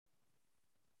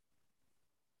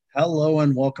Hello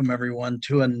and welcome everyone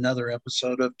to another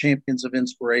episode of Champions of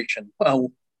Inspiration.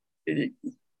 Well, it,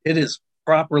 it is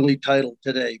properly titled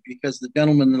today because the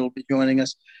gentleman that will be joining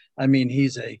us,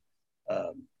 he's a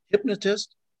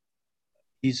hypnotist.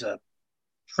 He's a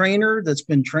trainer that's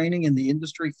been training in the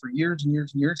industry for years and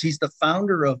years and years. He's the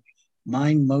founder of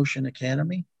Mind Motion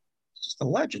Academy. He's just a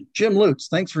legend. Jim Lutes,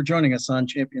 thanks for joining us on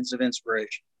Champions of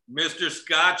Inspiration. Mr.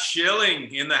 Scott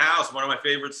Schilling in the house, one of my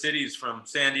favorite cities from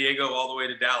San Diego all the way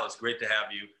to Dallas. Great to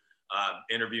have you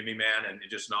interview me, man, and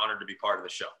just an honor to be part of the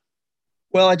show.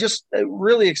 Well, I just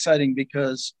really exciting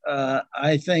because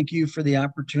I thank you for the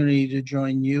opportunity to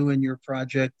join you and your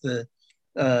project, the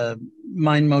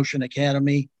Mind Motion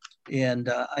Academy.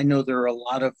 And I know there are a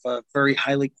lot of very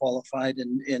highly qualified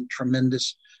and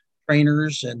tremendous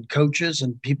trainers and coaches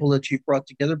and people that you've brought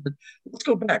together. But let's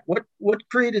go back. What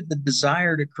created the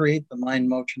desire to create the Mind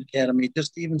Motion Academy,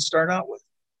 just to even start out with?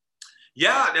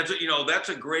 Yeah, that's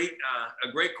a great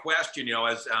question.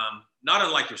 As not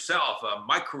unlike yourself,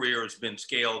 my career has been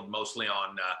scaled mostly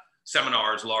on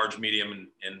seminars, large, medium,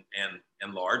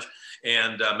 and large,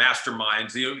 and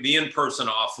masterminds, the in-person,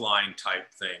 offline type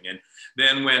thing. And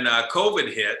then when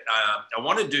COVID hit, I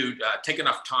wanted to take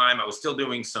enough time. I was still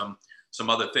doing some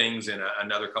other things in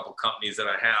another couple companies that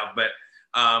I have, but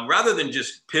rather than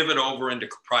just pivot over into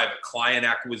private client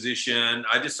acquisition,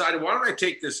 I decided, why don't I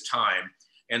take this time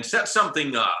and set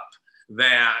something up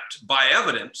that by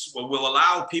evidence will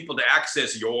allow people to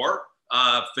access your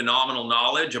phenomenal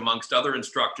knowledge amongst other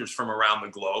instructors from around the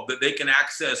globe that they can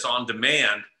access on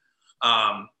demand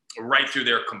right through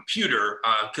their computer.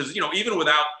 Because, even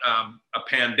without a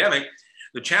pandemic,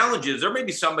 the challenge is there may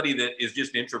be somebody that is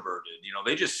just introverted.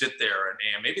 They just sit there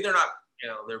and maybe they're not,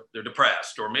 they're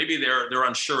depressed, or maybe they're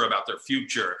unsure about their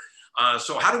future.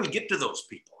 So how do we get to those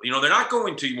people? They're not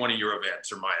going to one of your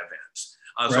events or my events.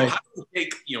 So Right. how do you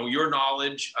take your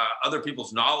knowledge, other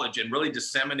people's knowledge, and really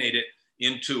disseminate it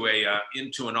into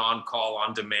an on-call,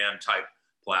 on-demand type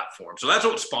platform? So that's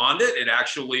what spawned it. It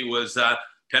actually was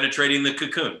penetrating the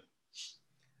cocoon.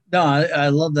 No, I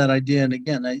love that idea. And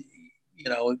again,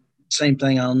 same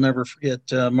thing. I'll never forget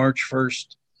March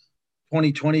 1st,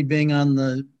 2020, being on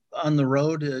the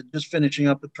road, just finishing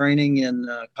up a training in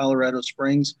Colorado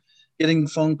Springs, getting the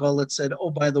phone call that said, "Oh,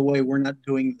 by the way, we're not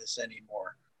doing this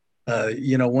anymore.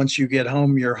 Once you get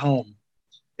home, you're home."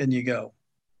 And you go,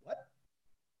 "What?"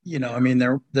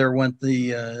 There went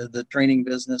the training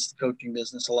business, the coaching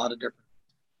business, a lot of different.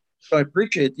 So I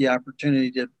appreciate the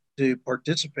opportunity to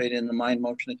participate in the Mind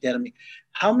Motion Academy.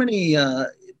 How many,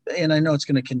 and I know it's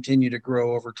going to continue to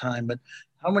grow over time, but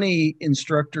how many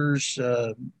instructors,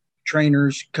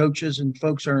 trainers, coaches, and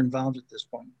folks are involved at this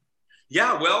point?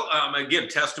 Yeah, well, again,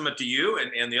 testament to you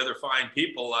and the other fine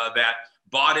people that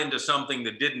bought into something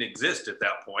that didn't exist at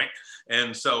that point.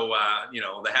 And so,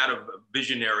 the hat of a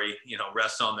visionary,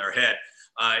 rests on their head.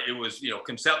 It was,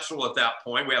 conceptual at that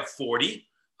point. We have 40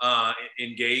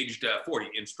 engaged, 40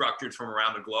 instructors from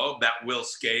around the globe. That will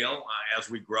scale as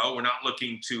we grow. We're not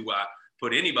looking to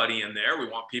put anybody in there. We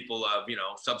want people of,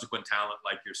 subsequent talent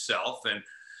like yourself. And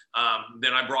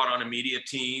then I brought on a media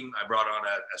team. I brought on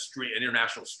a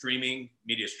international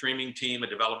media streaming team, a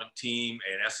development team,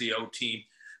 an SEO team.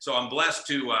 So I'm blessed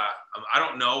to, I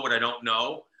don't know what I don't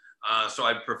know. So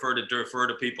I prefer to defer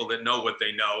to people that know what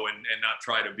they know and not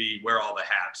try to wear all the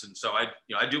hats. And so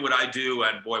I do what I do.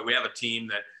 And boy, we have a team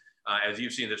that, as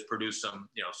you've seen, that's produced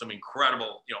some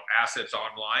incredible, assets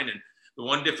online. And the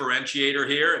one differentiator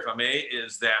here, if I may,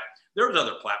 is that there's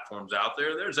other platforms out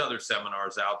there. There's other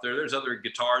seminars out there. There's other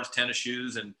guitars, tennis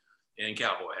shoes, and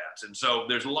cowboy hats. And so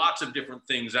there's lots of different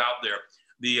things out there.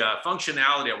 The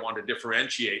functionality I want to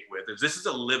differentiate with is this is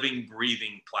a living,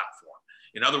 breathing platform.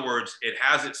 In other words, it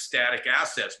has its static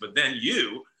assets, but then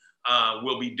you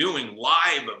will be doing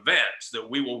live events that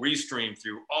we will restream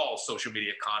through all social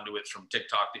media conduits, from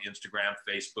TikTok to Instagram,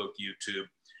 Facebook, YouTube,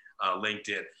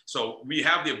 LinkedIn. So we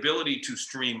have the ability to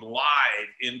stream live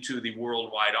into the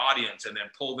worldwide audience and then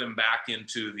pull them back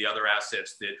into the other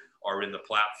assets that are in the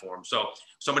platform. So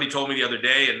somebody told me the other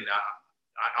day, and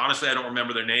honestly, I don't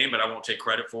remember their name, but I won't take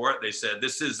credit for it. They said,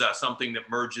 this is something that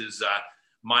merges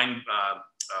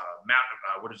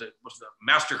what is it? What's the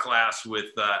masterclass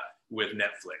with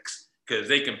Netflix? Because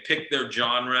they can pick their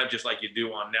genre just like you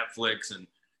do on Netflix and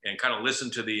kind of listen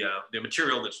to the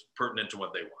material that's pertinent to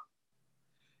what they want.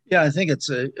 Yeah, I think it's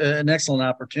an excellent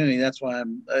opportunity. That's why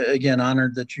I'm, again,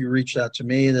 honored that you reached out to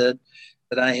me, that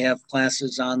I have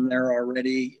classes on there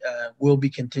already. We'll be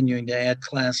continuing to add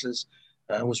classes.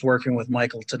 I was working with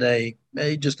Michael today.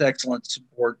 Just excellent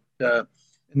support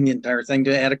in the entire thing,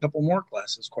 to add a couple more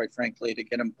classes, quite frankly, to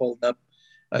get them pulled up,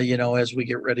 as we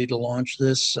get ready to launch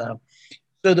this.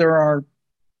 So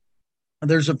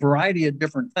there's a variety of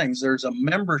different things. There's a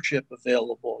membership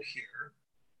available here.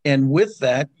 And with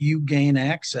that, you gain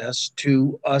access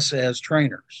to us as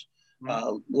trainers.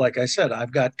 Like I said,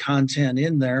 I've got content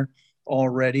in there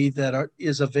already that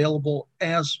is available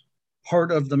as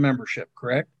part of the membership,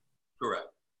 correct? Correct.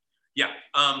 Yeah.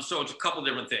 So it's a couple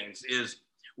different things. Is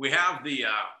we have the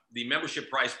membership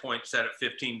price point set at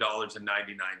 $15.99,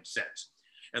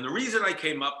 and the reason I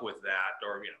came up with that,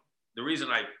 or the reason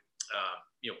I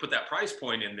put that price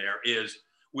point in there is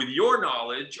with your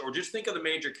knowledge, or just think of the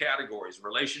major categories: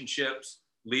 relationships,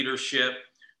 leadership,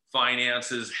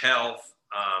 finances, health,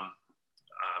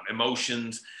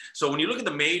 emotions. So when you look at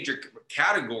the major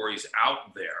categories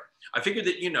out there, I figured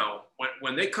that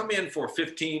when they come in for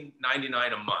 $15.99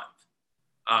 a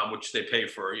month, which they pay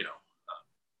for, I don't know,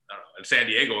 in San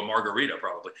Diego, a margarita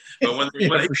probably. But when, Yeah,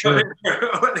 when, they, for come sure.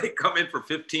 in, when they come in for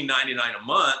 $15.99 a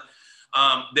month,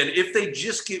 then if they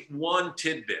just get one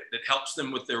tidbit that helps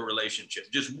them with their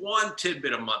relationship, just one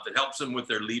tidbit a month that helps them with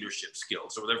their leadership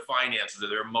skills or their finances or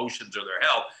their emotions or their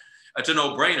health, it's a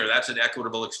no-brainer. That's an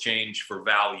equitable exchange for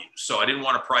value. So I didn't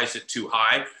want to price it too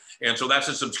high. And so that's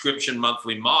a subscription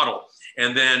monthly model.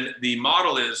 And then the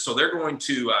model is, so they're going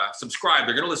to subscribe.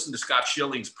 They're going to listen to Scott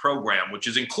Schilling's program, which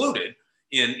is included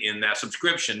in that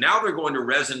subscription. Now they're going to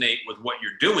resonate with what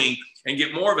you're doing and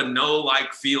get more of a know,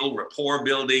 like, feel, rapport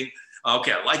building.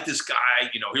 Okay, I like this guy.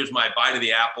 Here's my bite of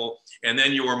the apple. And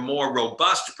then your more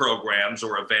robust programs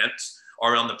or events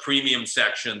are on the premium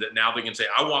section that now they can say,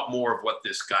 I want more of what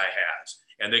this guy has.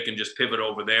 And they can just pivot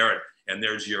over there and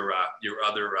there's your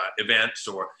other events.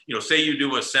 Or, say you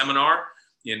do a seminar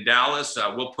in Dallas,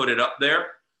 we'll put it up there.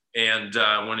 And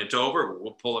when it's over,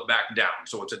 we'll pull it back down.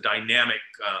 So it's a dynamic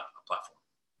platform.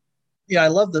 Yeah, I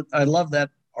love that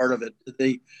part of it.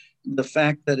 The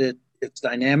fact that it's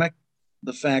dynamic,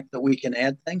 the fact that we can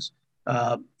add things.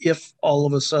 If all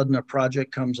of a sudden a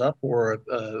project comes up or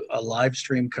a live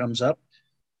stream comes up,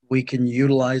 we can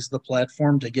utilize the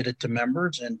platform to get it to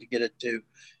members and to get it to,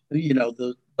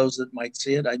 those that might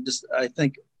see it. I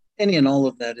think any and all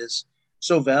of that is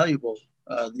so valuable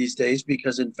these days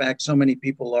because, in fact, so many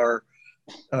people are,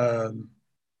 um,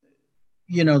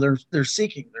 they're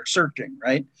seeking, they're searching,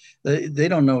 right? They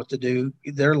don't know what to do.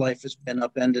 Their life has been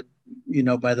upended,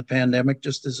 by the pandemic,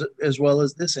 just as well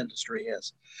as this industry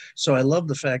has. So I love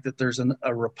the fact that there's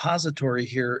a repository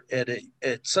here at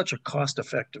such a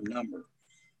cost-effective number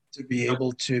to be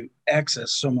able to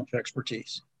access so much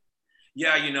expertise.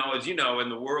 Yeah, as you know, in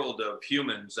the world of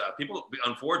humans, people,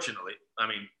 unfortunately,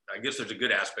 I guess there's a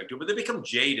good aspect to it, but they become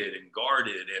jaded and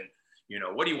guarded and,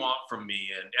 what do you want from me?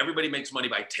 And everybody makes money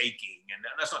by taking, and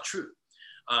that's not true.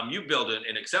 You build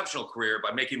an exceptional career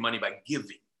by making money by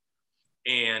giving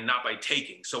and not by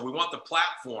taking. So we want the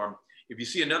platform. If you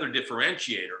see another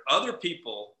differentiator, other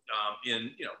people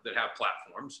that have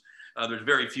platforms, there's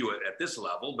very few at this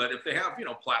level, but if they have,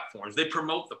 platforms, they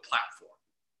promote the platform.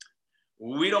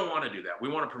 We don't want to do that. We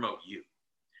want to promote you.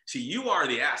 See, you are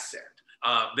the asset.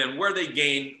 Then where they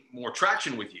gain more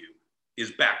traction with you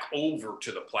is back over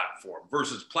to the platform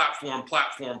versus platform.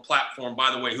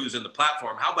 By the way, who's in the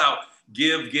platform? How about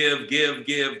give,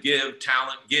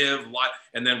 talent,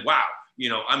 and then, wow,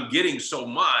 I'm getting so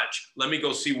much. Let me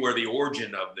go see where the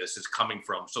origin of this is coming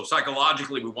from. So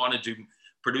psychologically, we wanted to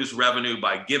produce revenue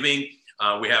by giving.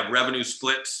 We have revenue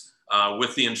splits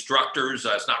with the instructors.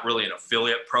 It's not really an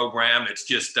affiliate program. It's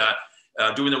just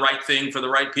doing the right thing for the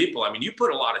right people. You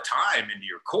put a lot of time into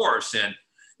your course, and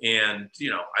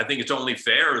I think it's only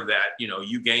fair that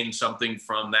you gain something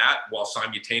from that while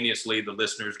simultaneously the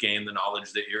listeners gain the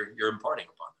knowledge that you're imparting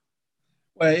upon them.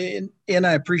 Well, and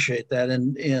I appreciate that,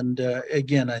 and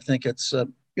again, I think it's a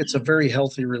very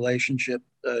healthy relationship,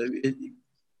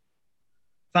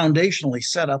 foundationally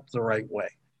set up the right way.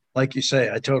 Like you say,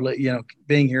 I totally,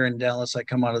 being here in Dallas, I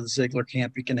come out of the Ziegler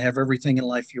camp. You can have everything in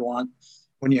life you want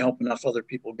when you help enough other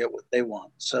people get what they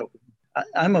want. So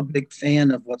I'm a big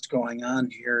fan of what's going on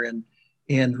here,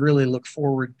 and really look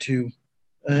forward to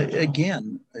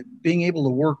again being able to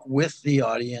work with the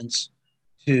audience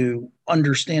to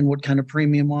understand what kind of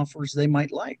premium offers they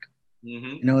might like.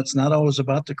 Mm-hmm. It's not always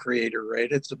about the creator,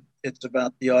 right? It's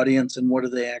about the audience and what do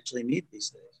they actually need these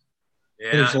days.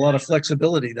 Yeah, there's a lot of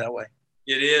flexibility that way.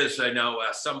 It is. I know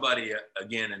somebody,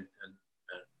 again,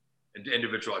 an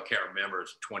individual, I can't remember,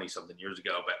 it's 20 something years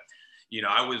ago, but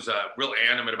I was real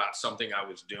animate about something I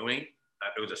was doing.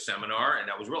 It was a seminar, and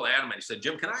I was real animate. He said,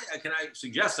 Jim, can I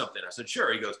suggest something? I said,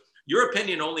 sure. He goes, your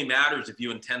opinion only matters if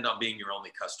you intend on being your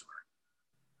only customer.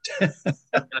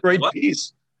 Great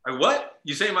piece. What?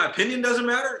 You say my opinion doesn't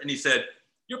matter? And he said,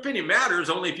 your opinion matters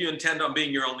only if you intend on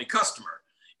being your only customer.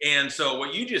 And so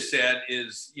what you just said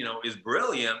is, is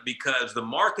brilliant, because the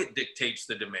market dictates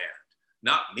the demand,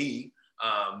 not me.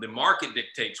 The market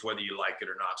dictates whether you like it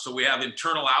or not. So we have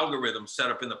internal algorithms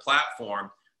set up in the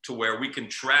platform to where we can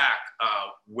track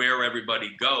where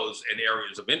everybody goes in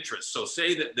areas of interest. So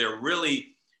say that they're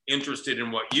really interested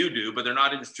in what you do, but they're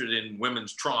not interested in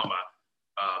women's trauma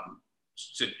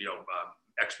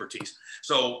expertise.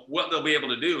 So what they'll be able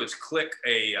to do is click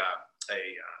a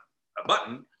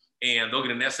button, and they'll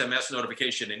get an SMS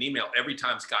notification and email every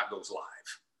time Scott goes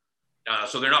live.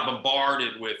 So they're not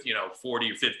bombarded with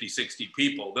 40 or 50, 60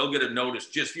 people. They'll get a notice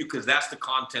just for you, because that's the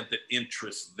content that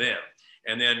interests them.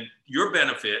 And then your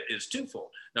benefit is twofold.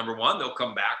 Number one, they'll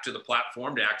come back to the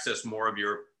platform to access more of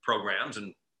your programs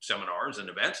and seminars and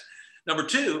events. Number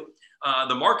two,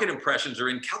 the market impressions are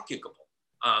incalculable.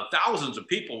 Thousands of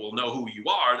people will know who you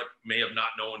are that may have not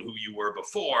known who you were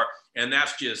before. And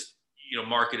that's just,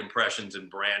 market impressions and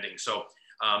branding. So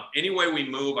any way we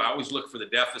move, I always look for the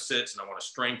deficits and I want to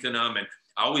strengthen them. And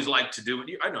I always like to do it.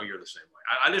 I know you're the same way.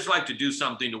 I just like to do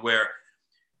something to where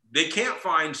they can't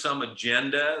find some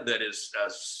agenda that is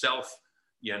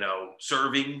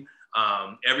self-serving.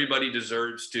 Everybody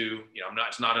deserves to,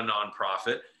 it's not a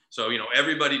nonprofit. So,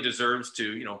 everybody deserves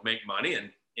to, make money.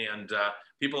 And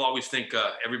people always think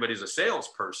everybody's a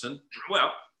salesperson.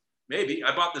 Well, maybe.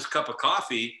 I bought this cup of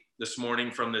coffee this morning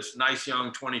from this nice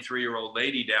young 23-year-old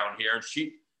lady down here. And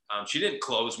she didn't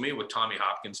close me with Tommy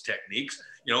Hopkins techniques.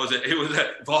 It was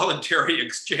a voluntary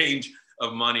exchange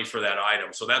of money for that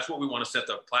item. So that's what we want to set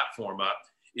the platform up,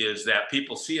 is that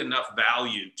people see enough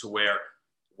value to where,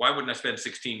 why wouldn't I spend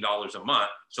 $16 a month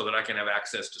so that I can have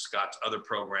access to Scott's other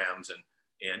programs and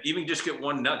even just get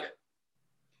one nugget?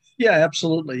 Yeah,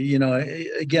 absolutely.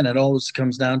 Again, it always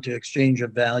comes down to exchange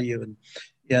of value.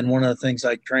 And one of the things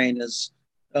I train is,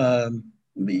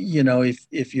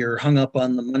 if you're hung up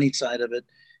on the money side of it,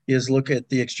 is look at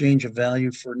the exchange of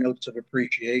value for notes of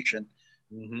appreciation.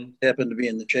 Mm-hmm. Happen to be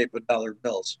in the shape of dollar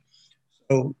bills.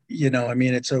 So,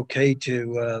 it's okay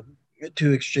to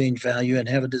exchange value and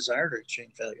have a desire to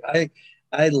exchange value.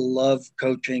 I love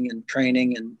coaching and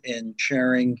training and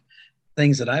sharing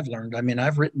things that I've learned.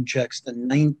 I've written checks to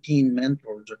 19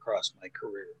 mentors across my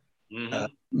career. Mm-hmm.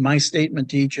 My statement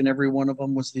to each and every one of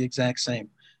them was the exact same.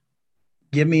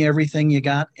 Give me everything you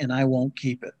got and I won't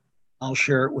keep it. I'll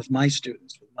share it with my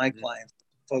students, with my clients,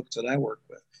 folks that I work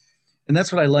with. And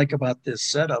that's what I like about this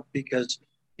setup, because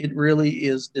it really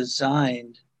is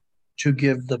designed to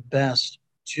give the best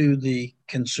to the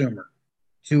consumer,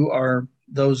 to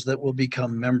those that will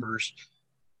become members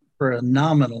for a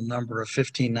nominal number of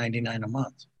 $15.99 a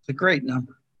month. It's a great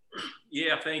number.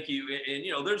 Yeah, thank you.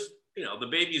 And there's the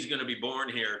baby's going to be born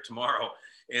here tomorrow,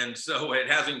 and so it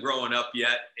hasn't grown up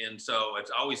yet. And so I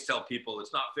always tell people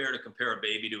it's not fair to compare a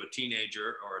baby to a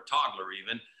teenager or a toddler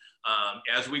even.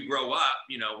 As we grow up,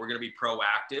 we're going to be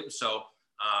proactive. So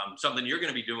something you're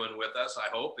going to be doing with us, I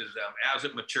hope, is as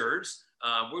it matures,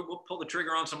 we'll pull the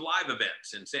trigger on some live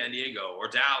events in San Diego or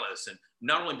Dallas, and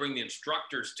not only bring the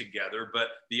instructors together, but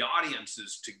the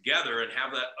audiences together, and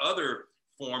have that other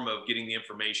form of getting the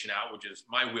information out, which is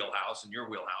my wheelhouse and your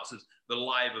wheelhouse, is the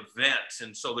live events.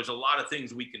 And so there's a lot of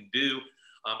things we can do.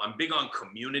 I'm big on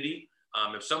community.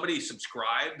 If somebody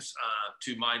subscribes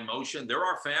to Mind Motion, they're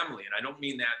our family. And I don't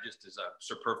mean that just as a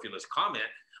superfluous comment.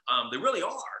 They really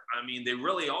are. They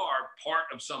really are part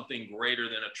of something greater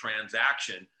than a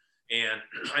transaction. And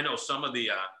I know some of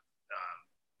the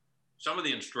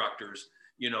instructors,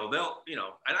 they'll,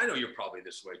 and I know you're probably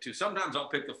this way too. Sometimes I'll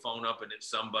pick the phone up and it's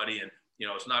somebody, and,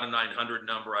 it's not a 900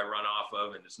 number I run off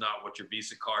of, and it's not what your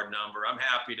Visa card number. I'm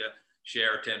happy to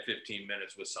share 10, 15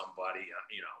 minutes with somebody,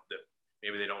 that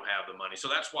maybe they don't have the money. So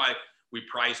that's why we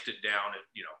priced it down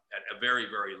at a very,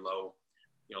 very low,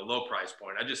 low price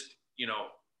point. I just,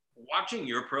 watching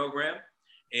your program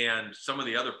and some of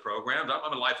the other programs,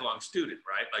 I'm a lifelong student,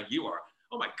 right? Like you are.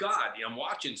 Oh my God, I'm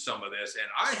watching some of this, and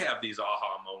I have these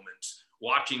aha moments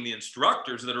watching the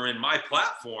instructors that are in my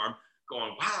platform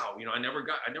going, wow, I never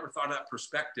thought of that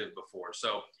perspective before.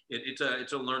 So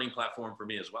it's a learning platform for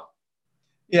me as well.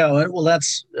 Yeah, well,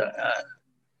 that's,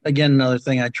 again, another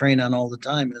thing I train on all the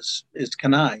time is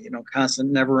CANI, constant,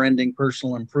 never-ending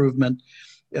personal improvement,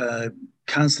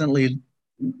 constantly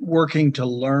working to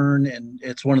learn. And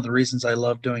it's one of the reasons I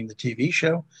love doing the TV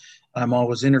show. I'm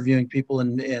always interviewing people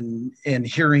and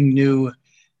hearing new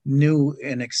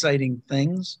and exciting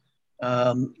things.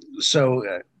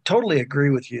 So totally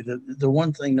agree with you. The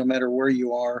one thing, no matter where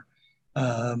you are,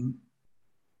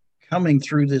 coming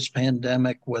through this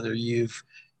pandemic, whether you've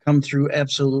come through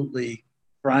absolutely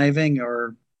thriving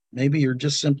or maybe you're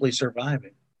just simply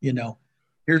surviving,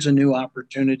 here's a new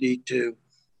opportunity to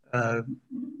uh,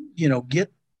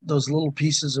 get those little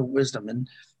pieces of wisdom. And,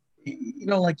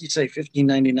 like you say,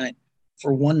 15.99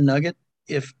 for one nugget.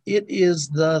 If it is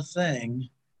the thing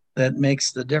that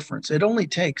makes the difference, it only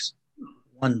takes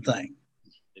one thing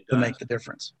It to does. make the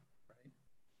difference.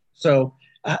 So,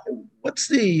 uh, what's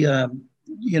we've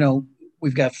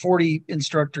got 40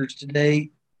 instructors today.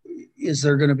 Is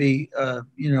there going to be,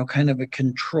 kind of a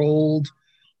controlled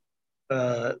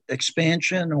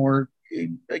expansion, or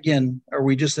again, are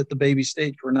we just at the baby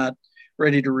stage? We're not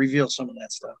ready to reveal some of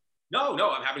that stuff. No,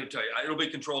 I'm happy to tell you. It'll be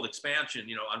controlled expansion,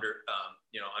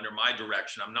 under my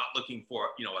direction. I'm not looking for,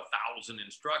 1,000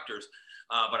 instructors,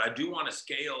 but I do want to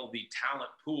scale the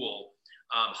talent pool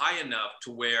high enough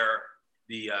to where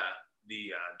the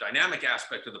dynamic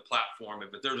aspect of the platform,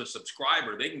 if there's a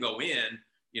subscriber, they can go in,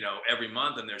 every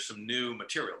month, and there's some new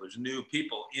material. There's new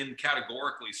people in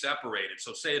categorically separated.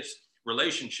 So say it's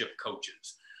relationship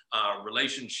coaches,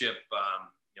 relationship,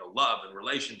 love and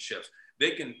relationships.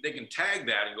 They can tag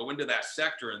that and go into that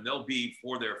sector, and they'll be,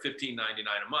 for their $15.99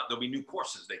 a month, there'll be new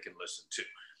courses they can listen to.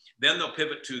 Then they'll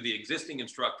pivot to the existing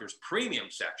instructors' premium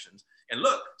sections. And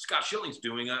look, Scott Schilling's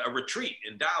doing a retreat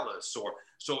in Dallas.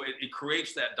 So it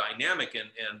creates that dynamic.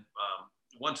 And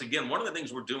once again, one of the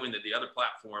things we're doing that the other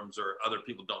platforms or other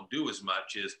people don't do as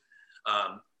much is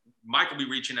Mike will be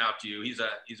reaching out to you. He's a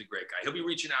great guy. He'll be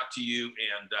reaching out to you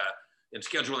and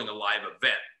scheduling a live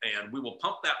event. And we will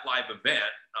pump that live event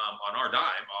on our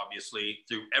dime, obviously,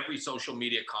 through every social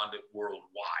media conduit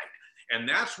worldwide. And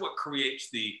that's what creates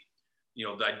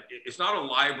it's not a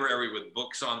library with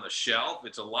books on the shelf.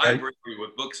 It's a library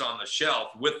with books on the shelf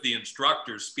with the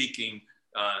instructors speaking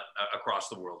across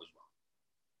the world as well.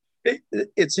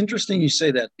 It's interesting you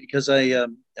say that, because I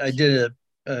did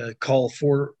a call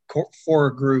for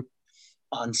a group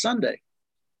on Sunday,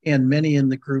 and many in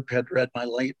the group had read my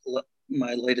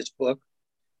latest book.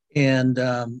 And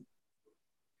at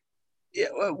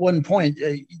one point,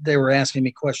 they were asking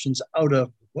me questions out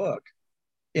of the book,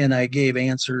 and I gave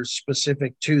answers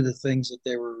specific to the things that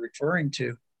they were referring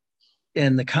to.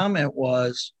 And the comment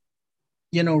was,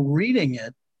 reading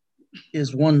it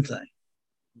is one thing,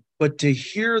 but to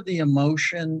hear the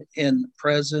emotion and the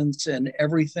presence and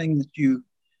everything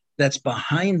that's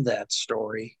behind that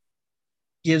story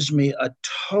gives me a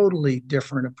totally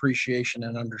different appreciation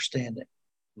and understanding.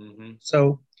 Mm-hmm.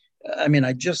 So,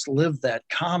 I just lived that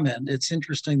comment. It's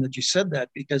interesting that you said that,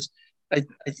 because I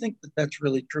think that that's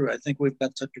really true. I think we've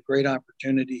got such a great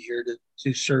opportunity here to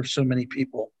serve so many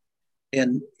people,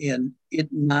 and it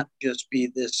not just be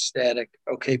this static,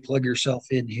 okay, plug yourself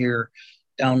in here,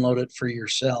 download it for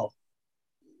yourself.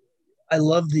 I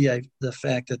love the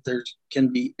fact that there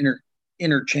can be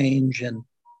interchange and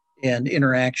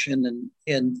interaction,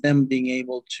 and them being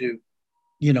able to,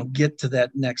 get to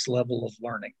that next level of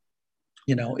learning.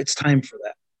 It's time for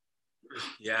that.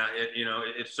 Yeah,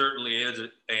 it certainly is.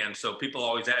 And so people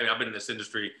always ask me, I've been in this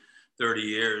industry 30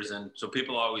 years. And so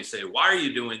people always say, why are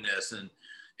you doing this? And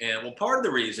well, part of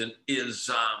the reason is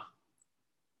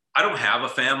I don't have a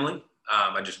family.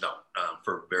 I just don't,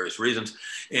 for various reasons.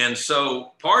 And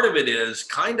so part of it is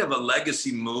kind of a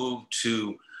legacy move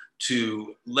to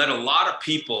let a lot of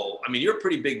people, you're a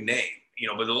pretty big name,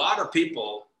 but a lot of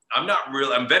people, I'm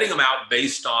vetting them out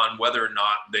based on whether or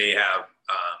not they have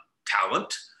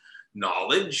talent,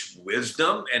 knowledge,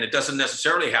 wisdom, and it doesn't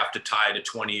necessarily have to tie to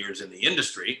 20 years in the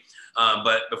industry.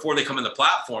 But before they come in the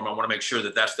platform, I want to make sure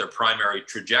that that's their primary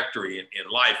trajectory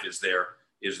in life, is their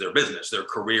business, their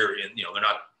career. They're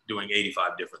not doing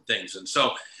 85 different things. And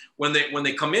so when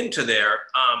they come into there,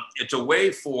 it's a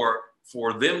way for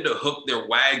them to hook their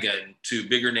wagon to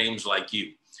bigger names like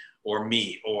you or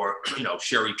me or,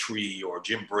 Sherry Tree or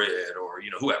Jim Britt or,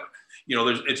 whoever.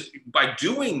 It's by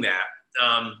doing that,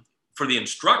 for the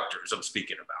instructors I'm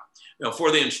speaking about,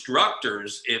 for the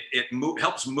instructors, it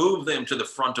helps move them to the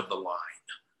front of the line.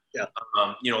 Yeah.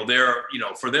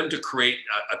 For them to create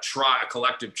a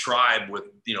collective tribe with,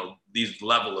 these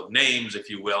level of names, if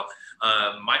you will,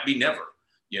 might be never,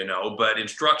 but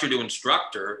instructor to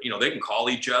instructor, they can call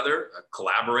each other,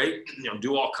 collaborate,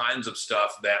 do all kinds of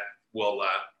stuff that will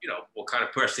kind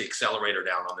of push the accelerator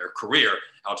down on their career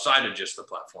outside of just the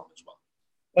platform as well.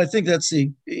 I think that's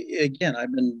again,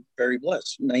 I've been very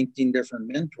blessed, 19 different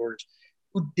mentors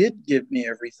who did give me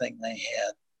everything they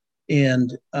had.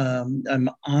 And I'm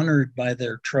honored by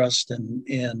their trust and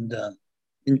in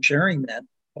sharing that.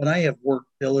 But I have worked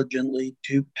diligently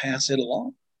to pass it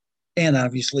along, and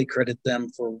obviously credit them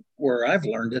for where I've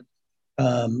learned it.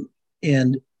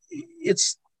 And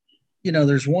it's,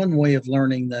 there's one way of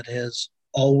learning that has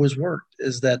always worked,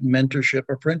 is that mentorship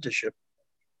apprenticeship,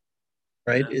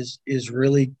 right? Yeah. Is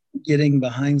really getting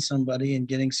behind somebody and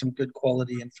getting some good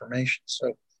quality information.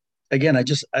 So again,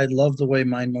 I love the way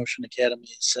Mind Motion Academy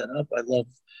is set up. I love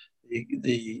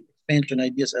the expansion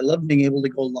ideas. I love being able to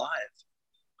go live.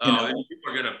 You Oh, know,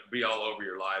 people are going to be all over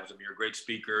your lives. I mean, you're a great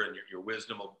speaker, and your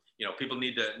wisdom will, people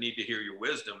need to hear your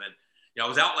wisdom. And I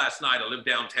was out last night. I live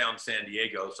downtown San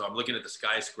Diego, so I'm looking at the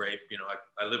skyscraper.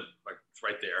 I live like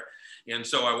right there, and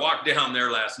so I walked down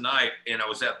there last night, and I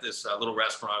was at this little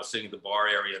restaurant. I was sitting in the bar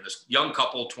area, and this young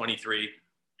couple, 23,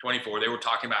 24, they were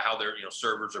talking about how they're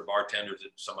servers or bartenders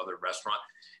at some other restaurant,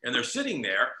 and they're sitting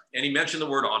there. And he mentioned the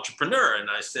word entrepreneur, and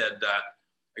I said,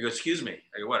 I go, excuse me.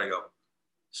 I go, what? I go,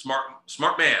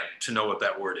 smart man to know what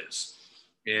that word is.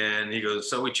 And he goes,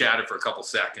 so we chatted for a couple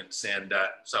seconds. And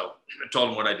so I told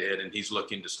him what I did, and he's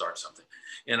looking to start something.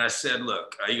 And I said,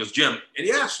 look, he goes, Jim, and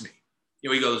he asked me,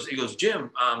 he goes,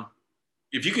 Jim,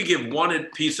 if you could give one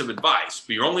piece of advice,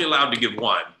 but you're only allowed to give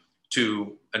one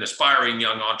to an aspiring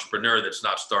young entrepreneur that's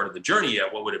not started the journey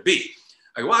yet, what would it be?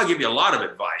 I go, well, I'll give you a lot of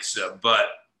advice, but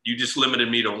you just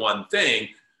limited me to one thing.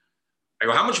 I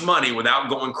go, how much money without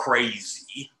going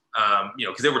crazy?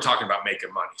 Because they were talking about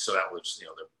making money. So that was,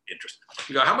 the interest.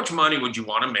 You go, how much money would you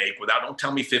want to make without, don't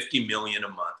tell me 50 million a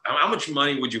month. How much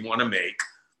money would you want to make?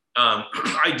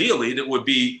 Ideally, that would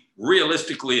be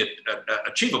realistically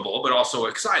achievable, but also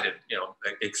excite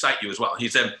you as well. He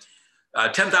said,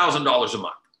 $10,000 a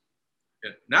month.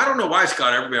 Now, I don't know why,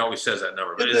 Scott, everybody always says that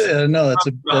number, but no,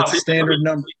 that's a standard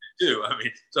number too. I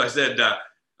mean, so I said,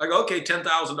 I go, okay, $10,000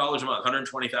 a month,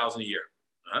 120,000 a year.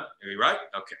 Are you right?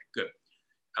 Okay, good.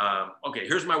 Okay,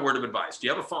 here's my word of advice. Do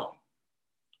you have a phone?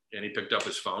 And he picked up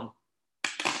his phone.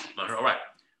 All right.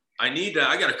 I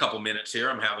got a couple minutes here.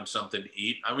 I'm having something to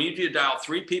eat. I need you to dial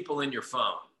 3 people in your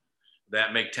phone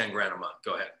that make 10 grand a month.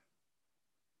 Go ahead.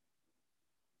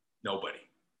 Nobody.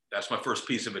 That's my first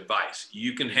piece of advice.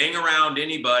 You can hang around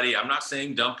anybody. I'm not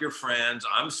saying dump your friends.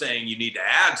 I'm saying you need to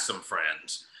add some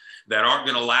friends that aren't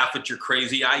going to laugh at your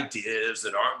crazy ideas,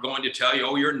 that aren't going to tell you,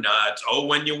 oh, you're nuts. Oh,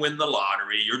 when you win the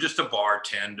lottery, you're just a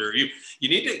bartender. You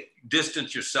need to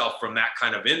distance yourself from that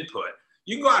kind of input.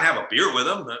 You can go out and have a beer with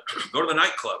them, go to the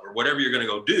nightclub or whatever you're going to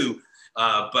go do.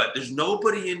 But there's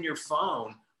nobody in your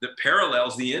phone that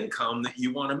parallels the income that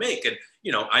you want to make. And,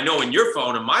 I know in your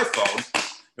phone and my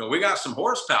phone, we got some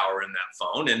horsepower in that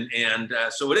phone. And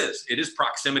so it is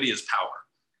proximity is power.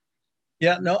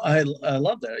 Yeah, no, I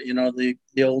love that.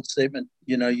 The old statement,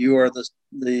 you are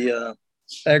the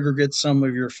aggregate sum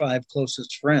of your 5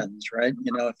 closest friends, right?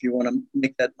 If you want to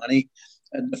make that money,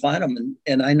 define them.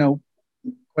 And I know,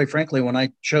 quite frankly, when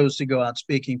I chose to go out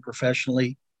speaking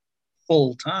professionally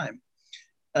full time,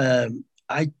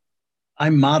 I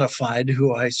modified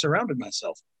who I surrounded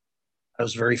myself. I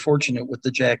was very fortunate with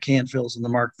the Jack Canfields and the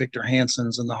Mark Victor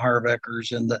Hansons and the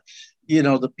Harbeckers and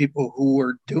the people who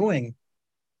were doing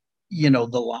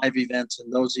the live events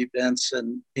and those events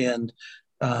and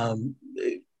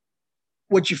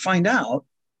what you find out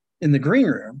in the green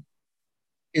room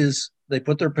is they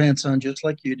put their pants on just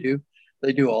like you do.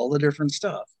 They do all the different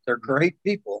stuff. They're great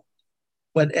people,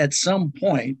 but at some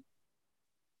point,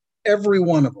 every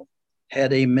one of them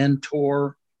had a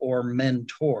mentor or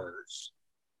mentors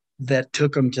that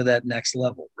took them to that next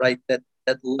level, right? That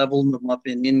leveled them up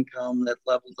in income, that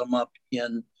leveled them up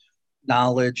in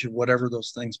knowledge, whatever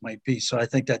those things might be. So I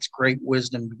think that's great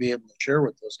wisdom to be able to share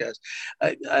with those guys.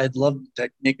 I'd love the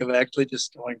technique of actually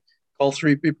just going, call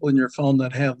 3 people in your phone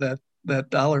that have that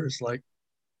dollars. Like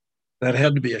that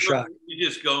had to be a shock. You're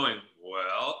just going,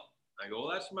 well, I go,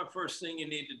 well, that's my first thing you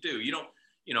need to do.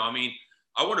 I mean,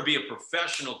 I want to be a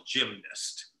professional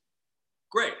gymnast.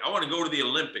 Great. I want to go to the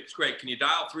Olympics. Great. Can you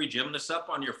dial 3 gymnasts up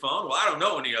on your phone? Well, I don't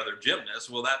know any other gymnasts.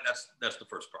 Well, that's the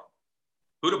first problem.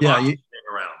 Who do boxers hang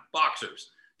around?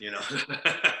 Boxers,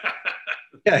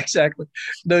 Yeah, exactly.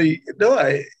 No,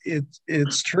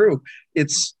 it's true.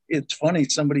 It's funny.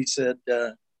 Somebody said,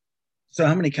 so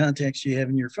how many contacts do you have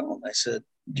in your phone? I said,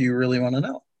 do you really want to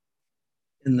know?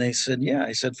 And they said, yeah.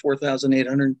 I said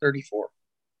 4,834.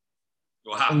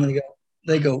 Wow. And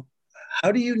they go,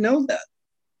 how do you know that?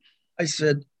 I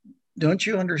said, don't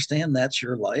you understand that's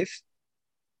your life?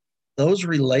 Those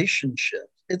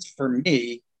relationships, it's for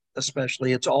me,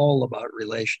 especially, it's all about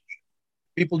relationships.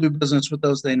 People do business with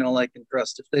those they know, like, and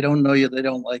trust. If they don't know you, they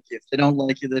don't like you. If they don't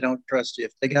like you, they don't trust you.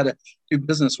 If they got to do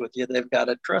business with you, they've got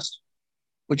to trust you,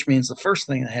 which means the first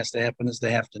thing that has to happen is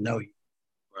they have to know you,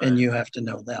 right? And you have to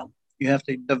know them. You have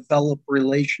to develop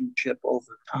relationship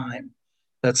over time.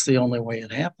 That's the only way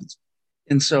it happens.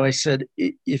 And so I said,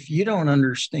 if you don't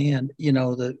understand,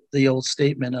 the old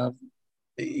statement of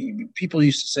people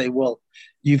used to say, well,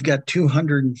 you've got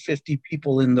 250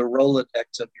 people in the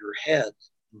Rolodex of your head.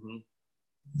 Mm-hmm.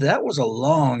 That was a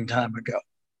long time ago.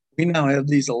 We now have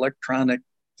these electronic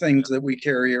things that we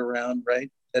carry around,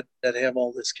 right? That have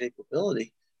all this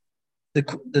capability.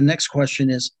 The next question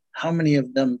is, how many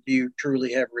of them do you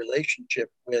truly have relationship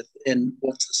with, and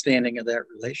what's the standing of that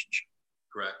relationship?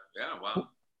 Correct. Yeah. Wow.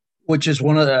 Which is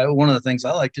one of the things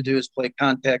I like to do is play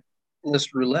contact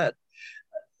list roulette.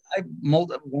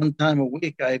 One time a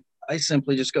week, I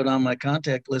simply just go down my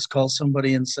contact list, call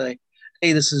somebody, and say,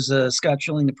 "Hey, this is Scott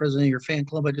Schilling, the president of your fan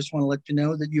club. I just want to let you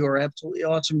know that you are absolutely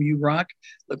awesome. You rock.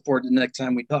 Look forward to the next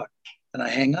time we talk." And I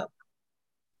hang up.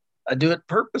 I do it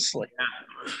purposely. Yeah.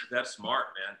 That's smart,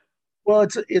 man. Well,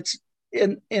 it's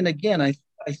and again, I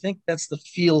think that's the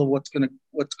feel of what's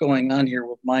going on here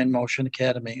with Mind Motion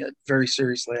Academy. Very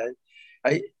seriously,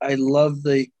 I love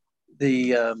the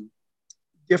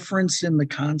difference in the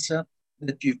concept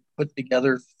that you've put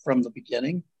together from the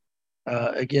beginning.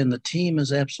 Again, the team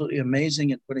is absolutely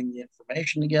amazing at putting the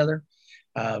information together.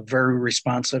 Very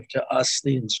responsive to us,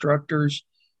 the instructors.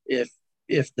 If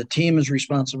the team is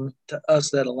responsive to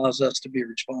us, that allows us to be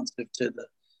responsive to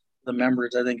the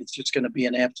members. I think it's just going to be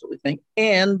an absolutely thing.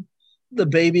 And the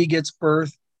baby gets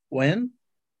birth when?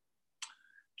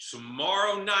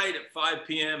 Tomorrow night at 5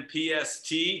 p.m.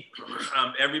 PST.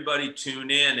 Everybody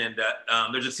tune in, and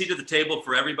there's a seat at the table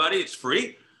for everybody. It's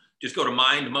free. Just go to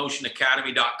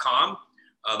mindmotionacademy.com.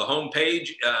 The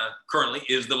homepage currently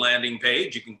is the landing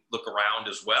page. You can look around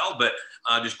as well, but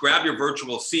just grab your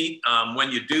virtual seat.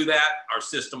 When you do that, our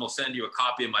system will send you a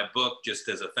copy of my book just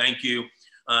as a thank you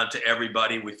to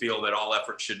everybody. We feel that all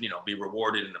efforts should, be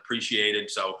rewarded and appreciated.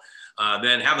 So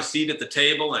then have a seat at the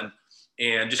table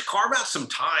and just carve out some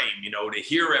time, to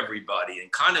hear everybody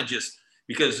and kind of just,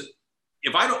 because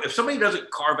if somebody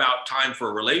doesn't carve out time for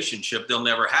a relationship, they'll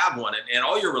never have one. And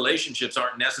all your relationships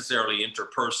aren't necessarily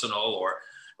interpersonal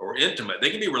or intimate. They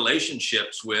can be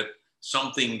relationships with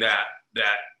something that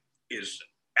is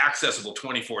accessible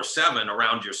 24/7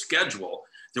 around your schedule,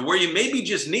 to where you maybe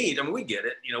just need, we get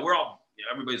it,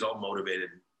 everybody's all motivated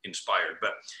and inspired,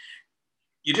 but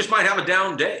you just might have a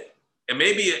down day. And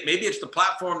maybe it's the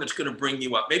platform that's going to bring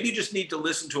you up. Maybe you just need to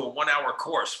listen to a 1-hour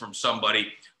course from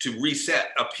somebody to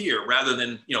reset up here, rather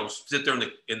than, sit there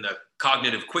in the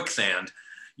cognitive quicksand,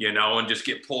 and just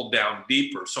get pulled down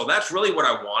deeper. So that's really what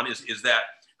I want is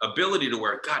that ability to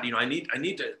where, God, I need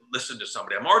to listen to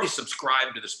somebody. I'm already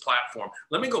subscribed to this platform.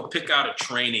 Let me go pick out a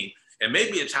training, and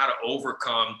maybe it's how to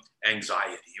overcome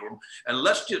anxiety, and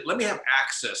let me have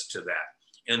access to that.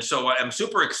 And so I'm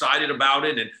super excited about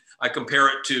it. And I compare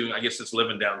it to, I guess it's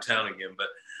living downtown again, but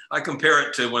I compare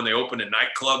it to when they open a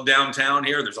nightclub downtown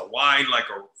here. There's a line like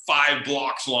 5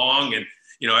 blocks long, and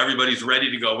everybody's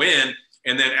ready to go in.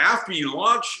 And then after you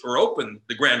launch or open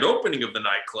the grand opening of the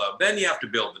nightclub, then you have to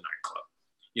build the nightclub.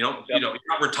 You're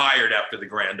not retired after the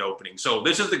grand opening. So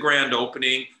this is the grand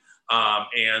opening,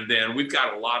 and then we've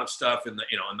got a lot of stuff in the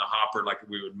hopper, like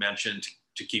we would mention,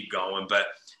 to keep going. But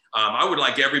I would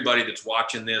like everybody that's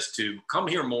watching this to come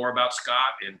hear more about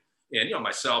Scott and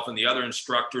myself and the other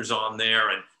instructors on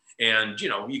there, and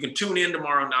you can tune in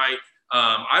tomorrow night.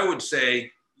 I would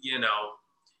say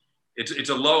it's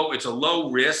a low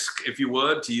risk, if you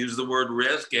would, to use the word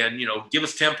risk, and give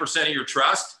us 10% of your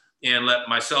trust and let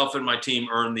myself and my team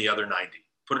earn the other 90.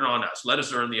 Put it on us. Let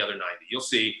us earn the other 90. You'll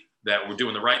see that we're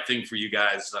doing the right thing for you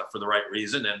guys for the right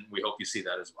reason, and we hope you see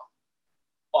that as well.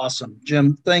 Awesome,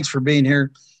 Jim. Thanks for being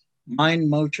here.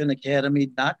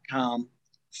 mindmotionacademy.com,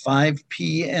 5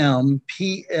 p.m.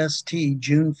 PST,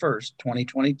 June 1st,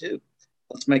 2022.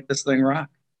 Let's make this thing rock.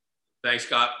 Thanks,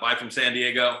 Scott. Bye from San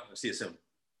Diego. I'll see you soon.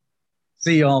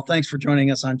 See you all. Thanks for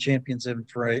joining us on Champions of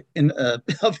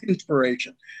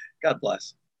Inspiration. God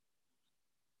bless.